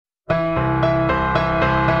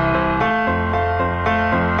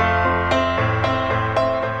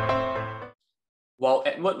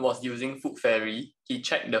While Edward was using FoodFerry, he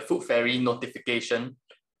checked the FoodFerry notification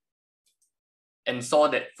and saw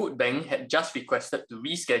that Food Bank had just requested to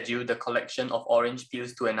reschedule the collection of orange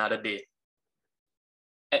peels to another day.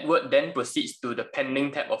 Edward then proceeds to the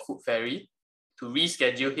pending tab of FoodFerry to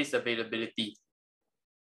reschedule his availability.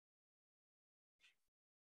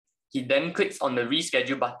 He then clicks on the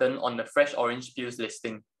reschedule button on the fresh orange peels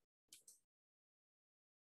listing.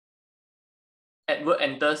 Edward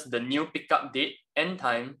enters the new pickup date and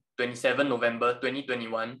time, 27 November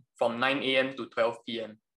 2021 from 9 AM to 12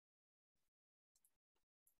 PM.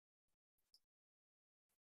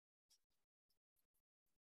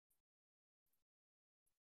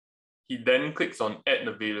 He then clicks on Add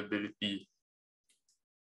Availability.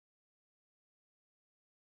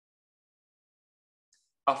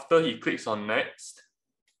 After he clicks on Next,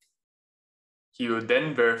 he will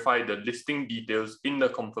then verify the listing details in the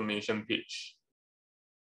confirmation page.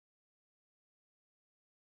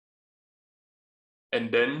 And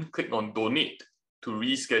then click on Donate to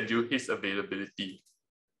reschedule his availability.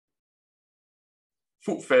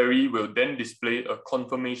 FoodFerry will then display a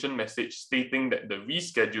confirmation message stating that the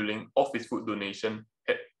rescheduling of his food donation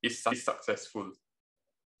is successful.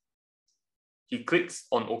 He clicks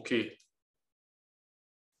on OK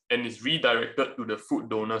and is redirected to the food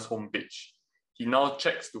donor's homepage. He now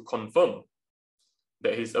checks to confirm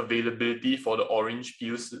that his availability for the orange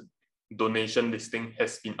peels donation listing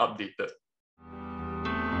has been updated.